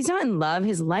not in love.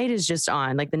 His light is just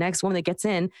on. Like the next woman that gets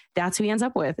in, that's who he ends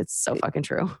up with. It's so fucking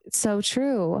true. It's so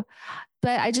true.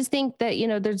 But I just think that, you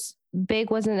know, Big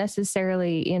wasn't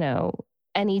necessarily, you know,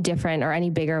 any different or any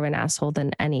bigger of an asshole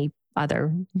than any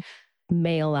other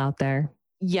male out there.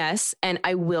 Yes. And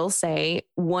I will say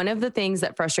one of the things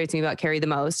that frustrates me about Carrie the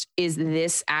most is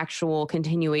this actual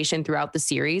continuation throughout the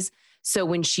series. So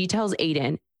when she tells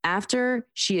Aiden, after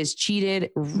she has cheated,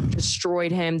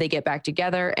 destroyed him, they get back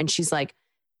together and she's like,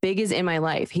 Big is in my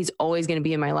life. He's always going to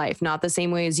be in my life. Not the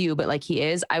same way as you, but like he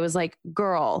is. I was like,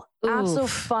 girl,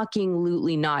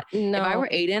 absolutely not. No. If I were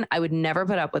Aiden, I would never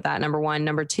put up with that. Number one.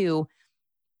 Number two,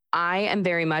 I am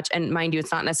very much, and mind you,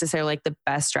 it's not necessarily like the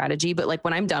best strategy, but like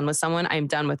when I'm done with someone, I'm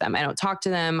done with them. I don't talk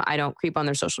to them. I don't creep on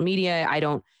their social media. I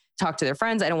don't talk to their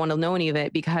friends. I don't want to know any of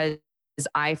it because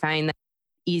I find that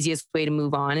the easiest way to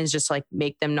move on is just to like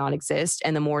make them not exist.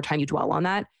 And the more time you dwell on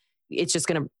that, it's just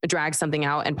going to drag something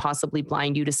out and possibly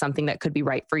blind you to something that could be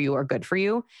right for you or good for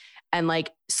you. And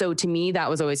like, so to me, that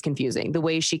was always confusing. The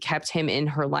way she kept him in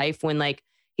her life when like,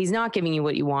 he's not giving you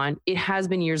what you want. It has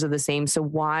been years of the same. So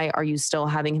why are you still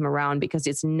having him around? Because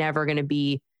it's never going to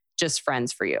be just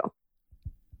friends for you.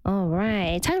 All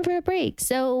right, time for a break.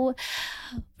 So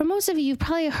for most of you, you've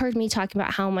probably heard me talking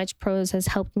about how much Prose has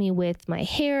helped me with my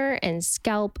hair and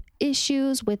scalp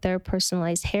issues with their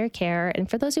personalized hair care. And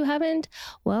for those who haven't,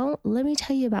 well, let me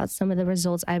tell you about some of the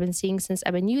results I've been seeing since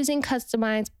I've been using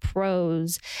customized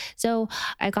Prose. So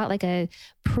I got like a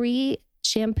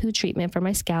shampoo treatment for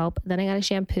my scalp. Then I got a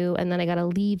shampoo, and then I got a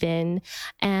leave-in.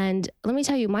 And let me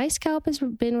tell you, my scalp has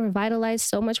been revitalized.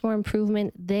 So much more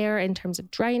improvement there in terms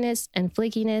of dryness and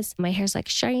flakiness. My hair's like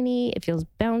shiny. It feels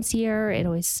bouncier. It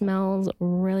always smells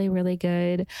really, really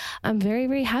good. I'm very,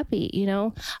 very happy. You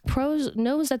know, Prose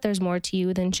knows that there's more to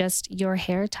you than just your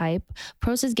hair type.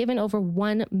 Prose has given over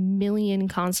 1 million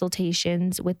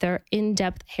consultations with their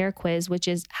in-depth hair quiz, which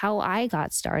is how I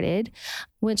got started,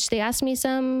 which they asked me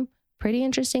some pretty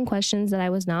interesting questions that I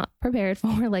was not prepared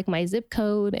for, like my zip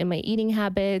code and my eating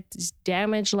habits,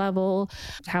 damage level,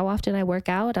 how often I work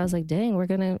out. I was like, dang, we're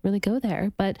going to really go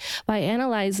there. But by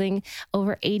analyzing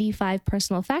over 85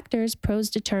 personal factors, Prose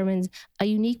determines a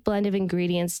unique blend of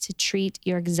ingredients to treat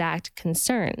your exact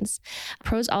concerns.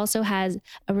 Prose also has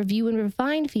a review and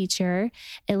refine feature.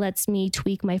 It lets me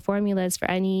tweak my formulas for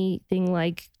anything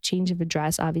like change of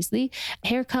address, obviously,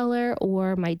 hair color,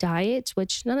 or my diet,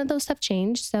 which none of those have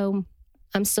changed. So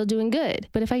I'm still doing good.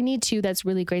 But if I need to, that's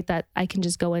really great that I can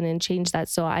just go in and change that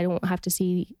so I don't have to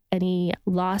see any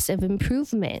loss of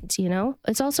improvement, you know?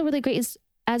 It's also really great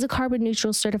as a carbon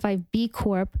neutral certified B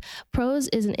Corp. Prose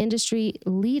is an industry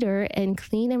leader in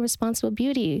clean and responsible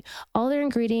beauty. All their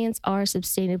ingredients are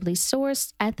sustainably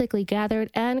sourced, ethically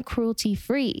gathered, and cruelty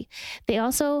free. They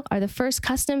also are the first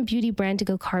custom beauty brand to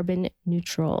go carbon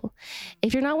neutral.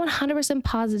 If you're not 100%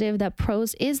 positive that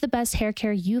Prose is the best hair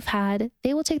care you've had,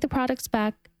 they will take the products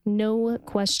back. No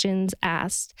questions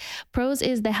asked. Prose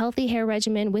is the healthy hair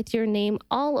regimen with your name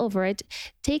all over it.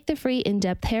 Take the free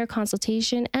in-depth hair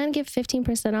consultation and get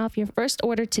 15% off your first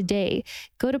order today.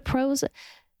 Go to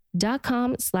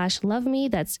prose.com/loveme.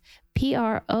 That's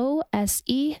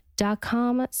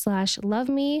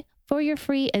prose.com/loveme for your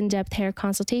free in-depth hair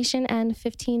consultation and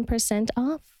 15%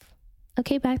 off.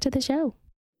 Okay, back to the show.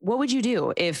 What would you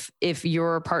do if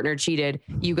your partner cheated,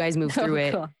 you guys move through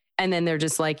it, cool. and then they're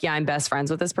just like, yeah, I'm best friends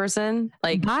with this person?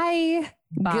 Like, Bye.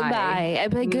 Goodbye. I'd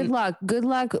be like, good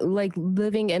luck, like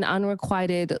living an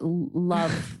unrequited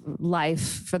love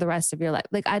life for the rest of your life.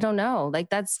 Like, I don't know. Like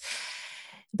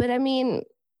but I mean,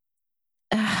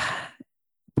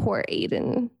 poor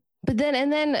Aiden. But then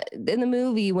in the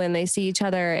movie, when they see each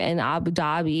other in Abu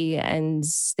Dhabi and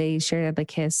they share the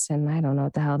kiss, and I don't know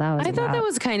what the hell that was. I thought that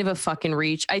was kind of a fucking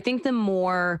reach. I think the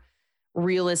more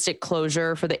realistic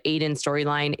closure for the Aiden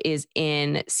storyline is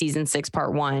in season 6,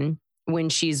 part 1, when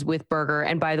she's with Burger.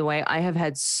 And by the way, I have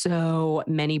had so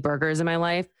many burgers in my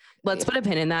life. Let's put a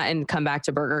pin in that and come back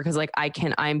to Burger. Cause like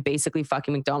I'm basically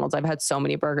fucking McDonald's. I've had so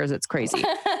many burgers. It's crazy.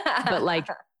 But like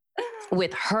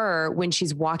with her, when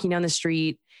she's walking down the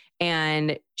street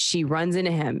and she runs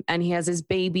into him and he has his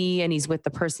baby and he's with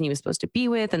the person he was supposed to be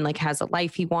with and like has a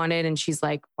life he wanted. And she's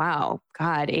like, wow,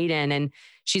 God, Aiden. And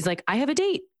she's like, I have a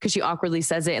date, because she awkwardly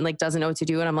says it and like doesn't know what to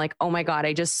do. And I'm like, oh my God,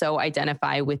 I just so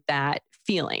identify with that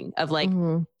feeling of like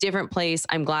different place.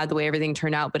 I'm glad the way everything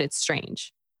turned out, but it's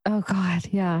strange. Oh God.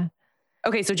 Yeah.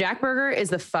 Okay. So Jack Burger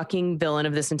is the fucking villain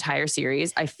of this entire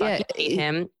series. I fucking hate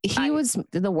him. He was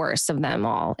the worst of them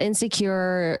all.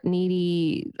 Insecure,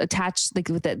 needy, attached, like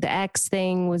with the ex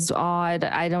thing was odd.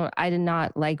 I did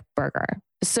not like Burger.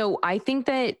 So I think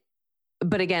that,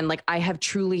 but again, like I have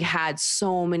truly had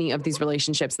so many of these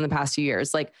relationships in the past few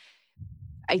years. Like,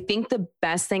 I think the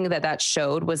best thing that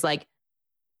showed was like,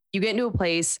 you get into a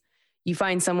place, you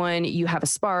find someone, you have a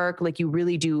spark, like you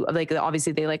really do. Like,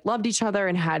 obviously they like loved each other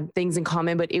and had things in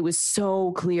common, but it was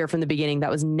so clear from the beginning that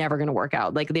was never going to work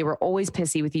out. Like, they were always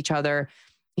pissy with each other.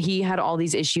 He had all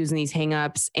these issues and these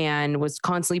hangups and was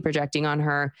constantly projecting on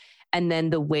her. And then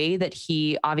the way that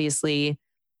he obviously,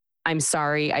 I'm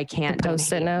sorry, I can't. The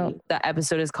Post-it note. The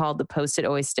episode is called The Post-it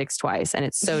Always Sticks Twice. And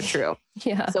it's so true.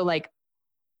 Yeah. So like,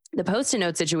 the Post-it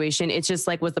note situation, it's just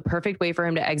like was the perfect way for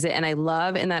him to exit. And I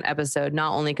love in that episode,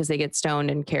 not only because they get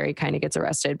stoned and Carrie kind of gets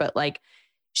arrested, but like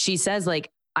she says,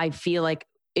 like, I feel like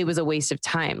it was a waste of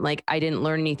time. Like, I didn't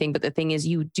learn anything. But the thing is,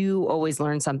 you do always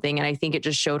learn something. And I think it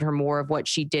just showed her more of what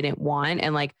she didn't want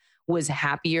and like was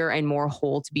happier and more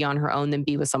whole to be on her own than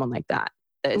be with someone like that.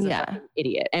 That is a fucking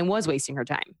idiot and was wasting her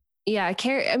time. Yeah.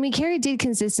 Carrie did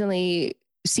consistently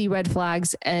see red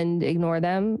flags and ignore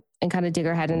them and kind of dig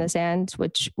her head in the sand,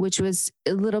 which was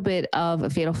a little bit of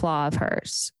a fatal flaw of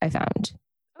hers, I found.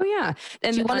 Oh yeah.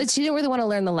 And she didn't really want to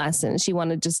learn the lesson. She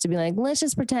wanted just to be like, let's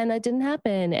just pretend that didn't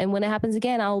happen. And when it happens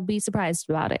again, I'll be surprised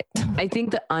about it. I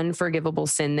think the unforgivable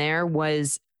sin there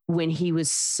was when he was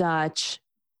such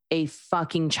a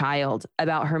fucking child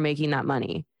about her making that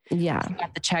money. Yeah. She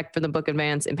got the check for the book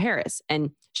advance in Paris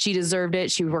and she deserved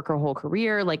it. She would work her whole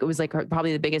career. Like it was like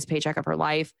probably the biggest paycheck of her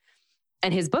life.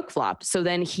 And his book flopped. So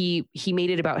then he made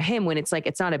it about him when it's like,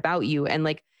 it's not about you. And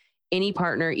like any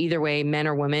partner, either way, men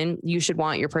or women, you should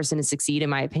want your person to succeed, in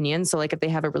my opinion. So like if they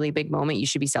have a really big moment, you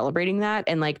should be celebrating that.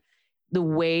 And like the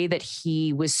way that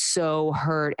he was so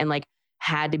hurt and like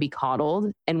had to be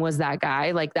coddled and was that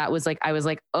guy, like that was like, I was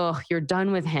like, oh, you're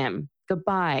done with him.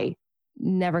 Goodbye.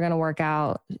 Never going to work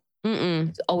out.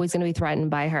 It's always going to be threatened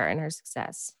by her and her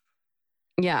success.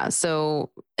 Yeah. So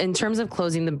in terms of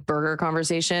closing the burger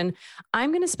conversation,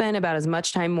 I'm going to spend about as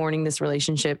much time mourning this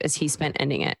relationship as he spent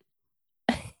ending it.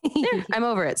 Yeah, I'm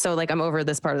over it. So like, I'm over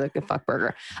this part of the fuck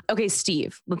burger. Okay.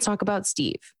 Steve, let's talk about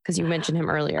Steve. Cause you mentioned him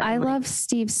earlier. I love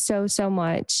Steve so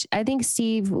much. I think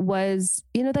Steve was,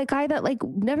 you know, that guy that like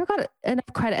never got enough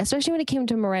credit, especially when it came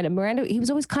to Miranda. Miranda, he was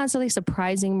always constantly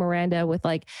surprising Miranda with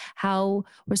like how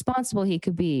responsible he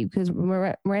could be, because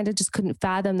Miranda just couldn't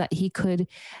fathom that he could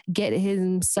get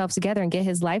himself together and get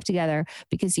his life together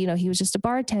because, you know, he was just a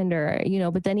bartender, you know,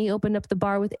 but then he opened up the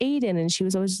bar with Aiden and she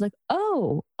was always just like,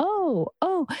 oh,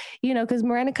 you know, because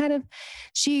Miranda kind of,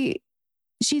 she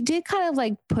did kind of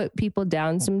like put people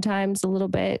down sometimes a little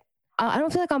bit. I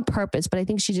don't feel like on purpose, but I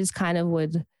think she just kind of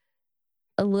would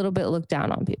a little bit look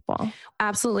down on people.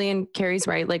 Absolutely. And Carrie's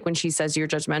right. Like when she says you're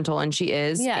judgmental, and she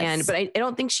is. Yes. But I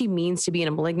don't think she means to be in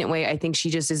a malignant way. I think she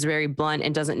just is very blunt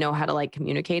and doesn't know how to like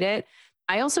communicate it.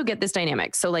 I also get this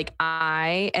dynamic. So like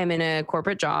I am in a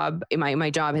corporate job. My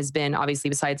job has been, obviously,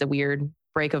 besides a weird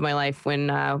break of my life when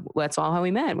that's all how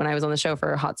we met, when I was on the show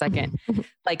for a hot second.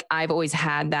 Like I've always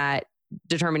had that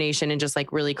determination and just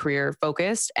like really career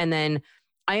focused. And then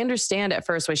I understand at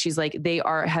first why she's like, they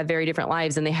have very different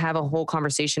lives, and they have a whole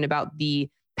conversation about the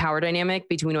power dynamic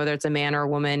between whether it's a man or a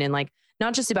woman, and like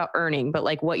not just about earning, but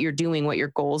like what you're doing, what your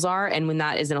goals are. And when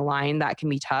that isn't aligned, that can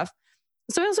be tough.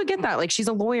 So I also get that. Like she's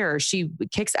a lawyer, she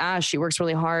kicks ass, she works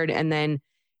really hard. And then,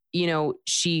 you know,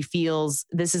 she feels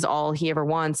this is all he ever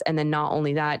wants. And then not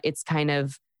only that, it's kind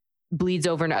of bleeds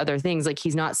over into other things. Like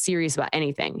he's not serious about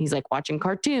anything. He's like watching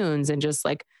cartoons and just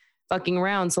like fucking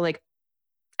around. So like,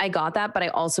 I got that, but I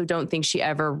also don't think she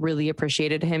ever really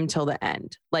appreciated him till the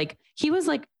end. Like he was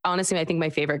like, honestly, I think my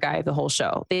favorite guy of the whole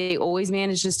show. They always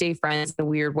managed to stay friends in a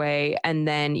weird way. And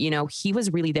then, you know, he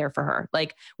was really there for her.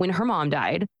 Like when her mom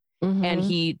died and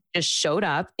he just showed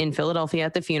up in Philadelphia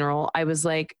at the funeral, I was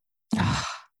like,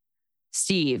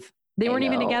 Steve, they weren't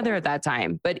even together at that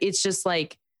time, but it's just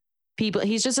like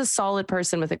he's just a solid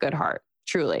person with a good heart.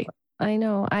 Truly. I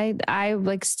know. I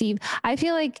like Steve. I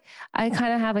feel like I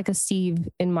kind of have like a Steve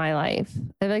in my life.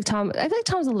 I feel like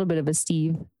Tom's a little bit of a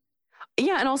Steve.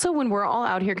 Yeah. And also when we're all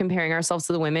out here comparing ourselves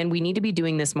to the women, we need to be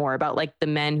doing this more about like the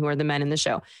men who are the men in the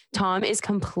show. Tom is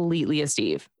completely a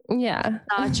Steve. Yeah.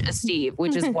 Such a Steve,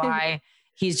 which is why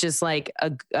he's just like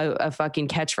a fucking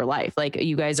catch for life. Like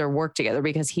you guys are work together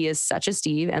because he is such a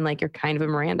Steve and like you're kind of a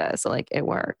Miranda. So like it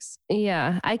works.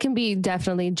 Yeah. I can be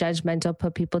definitely judgmental,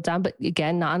 put people down, but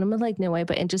again, not in a malignant way,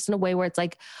 but just in a way where it's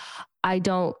like, I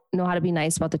don't know how to be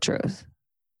nice about the truth.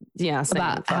 Yeah.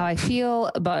 About how I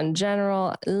feel about in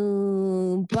general.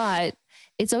 But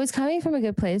it's always coming from a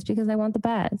good place because I want the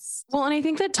best. Well, and I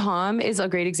think that Tom is a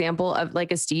great example of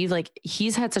like a Steve. Like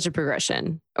he's had such a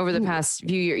progression over the past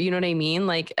few years. You know what I mean?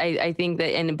 Like I think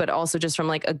that, but also just from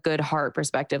like a good heart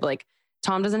perspective, like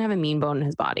Tom doesn't have a mean bone in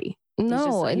his body. He's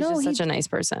just such a nice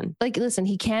person. Like, listen,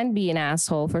 he can be an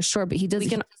asshole for sure, but he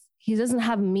doesn't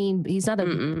have mean. He's not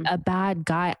a bad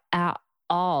guy at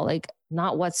all. Like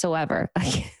not whatsoever.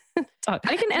 I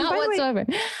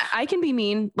can be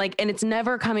mean, like, and it's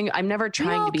never coming. I'm never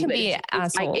trying to be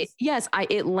assholes.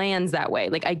 It lands that way.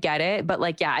 Like I get it, but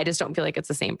like, yeah, I just don't feel like it's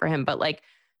the same for him. But like,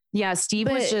 yeah, Steve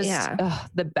was just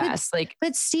the best.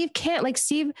 But Steve can't. Like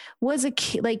Steve was a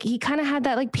kid. Like he kind of had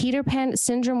that like Peter Pan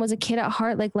syndrome. Was a kid at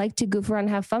heart. Like liked to goof around and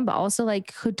have fun, but also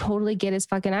like could totally get his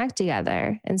fucking act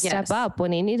together and step up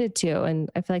when he needed to. And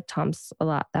I feel like Tom's a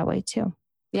lot that way too.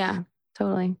 Yeah,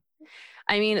 totally.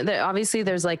 I mean, obviously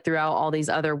there's like throughout all these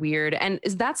other weird, and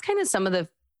that's kind of some of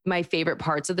my favorite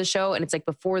parts of the show. And it's like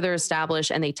before they're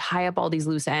established and they tie up all these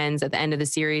loose ends at the end of the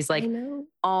series, like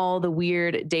all the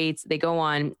weird dates they go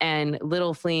on and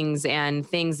little flings and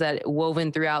things that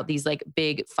woven throughout these like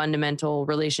big fundamental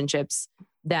relationships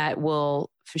that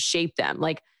will shape them.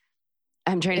 Like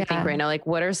I'm trying to think right now, like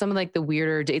what are some of like the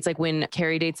weirder dates? Like when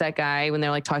Carrie dates that guy, when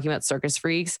they're like talking about circus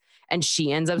freaks and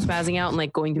she ends up spazzing out and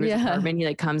like going through his apartment. He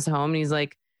like comes home and he's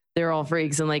like, they're all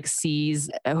freaks, and like sees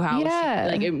how she,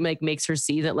 like it like makes her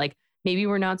see that like maybe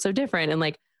we're not so different. And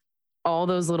like all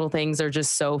those little things are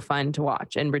just so fun to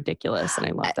watch and ridiculous, and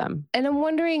I love them. And I'm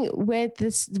wondering with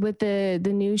the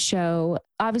new show,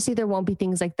 obviously there won't be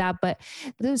things like that, but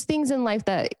those things in life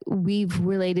that we've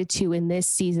related to in this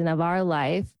season of our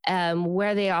life,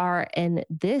 where they are in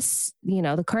this,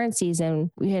 the current season,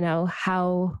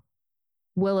 how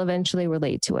we'll eventually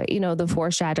relate to it, the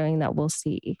foreshadowing that we'll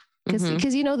see.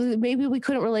 Because maybe we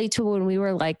couldn't relate to it when we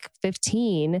were like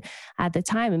 15 at the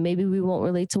time, and maybe we won't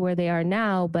relate to where they are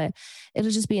now, but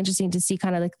it'll just be interesting to see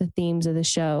kind of like the themes of the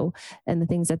show and the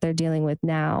things that they're dealing with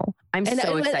now. I'm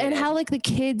so excited. And how like the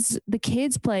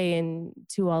kids play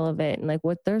into all of it, and like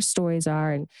what their stories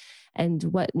are, and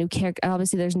what new character,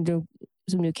 obviously there's some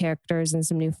new characters and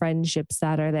some new friendships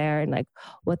that are there, and like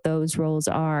what those roles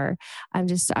are. I'm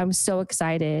so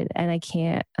excited, and I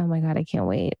can't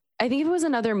wait. I think if it was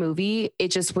another movie,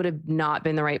 it just would have not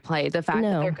been the right play. The fact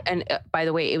that by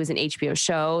the way, it was an HBO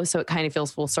show, so it kind of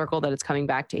feels full circle that it's coming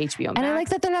back to HBO Max. And I like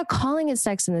that they're not calling it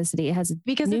Sex and the City. It has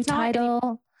a new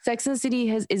title. Sex and the City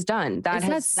is done. It's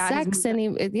not sex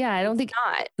anymore. Yeah, I don't think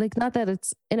not that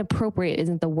it's inappropriate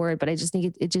isn't the word, but I just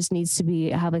think it just needs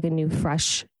to have like a new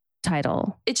fresh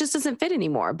title. It just doesn't fit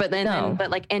anymore. But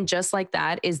and just like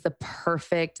that is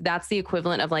that's the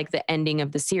equivalent of like the ending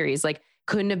of the series. Like,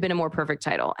 couldn't have been a more perfect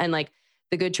title, and like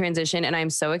the good transition. And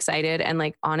I'm so excited. And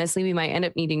like, honestly, we might end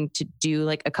up needing to do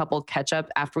like a couple catch up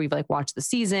after we've like watched the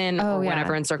season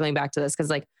whatever, and circling back to this. Cause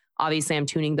like, obviously I'm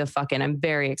tuning the fuck in. I'm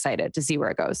very excited to see where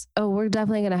it goes. Oh, we're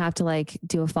definitely going to have to like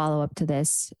do a follow-up to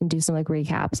this and do some like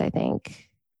recaps, I think,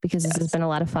 because this has been a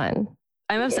lot of fun.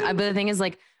 I'm upset. But the thing is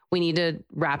like, we need to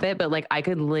wrap it, but like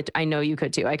I know you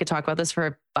could too. I could talk about this for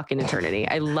a fucking eternity.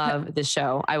 I love this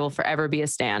show. I will forever be a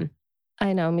stan.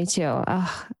 I know, me too. I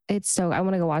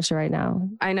want to go watch it right now.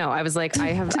 I know. I was like, I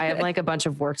have like a bunch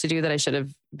of work to do that I should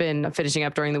have been finishing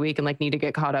up during the week and like need to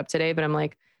get caught up today. But I'm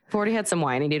like, I've already had some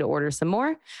wine. I need to order some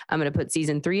more. I'm going to put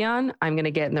season 3 on. I'm going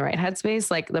to get in the right headspace,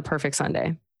 like the perfect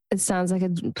Sunday. It sounds like a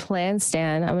plan,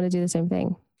 Stan. I'm going to do the same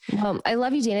thing. Well, I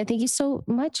love you, Dana. Thank you so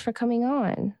much for coming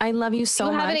on. I love you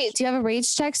so much. Do you have a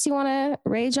rage text you want to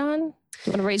rage on?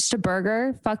 You want to rage to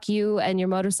Burger? Fuck you and your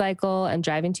motorcycle and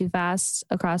driving too fast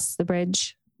across the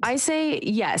bridge. I say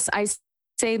yes. I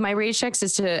say my rage text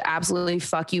is to absolutely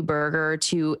fuck you, Burger,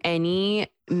 to any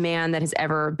man that has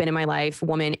ever been in my life,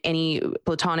 woman, any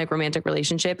platonic romantic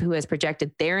relationship who has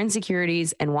projected their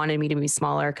insecurities and wanted me to be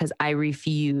smaller, because I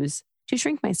refuse to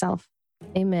shrink myself.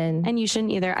 Amen. And you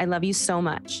shouldn't either. I love you so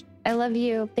much. I love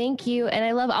you. Thank you. And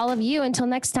I love all of you. Until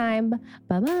next time.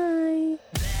 Bye-bye.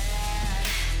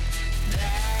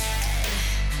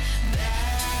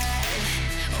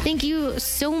 Thank you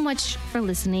so much for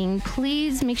listening.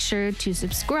 Please make sure to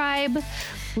subscribe,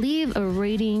 leave a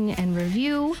rating and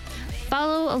review,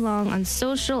 follow along on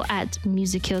social at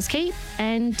Music Kills Kate,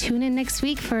 and tune in next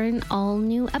week for an all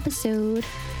new episode.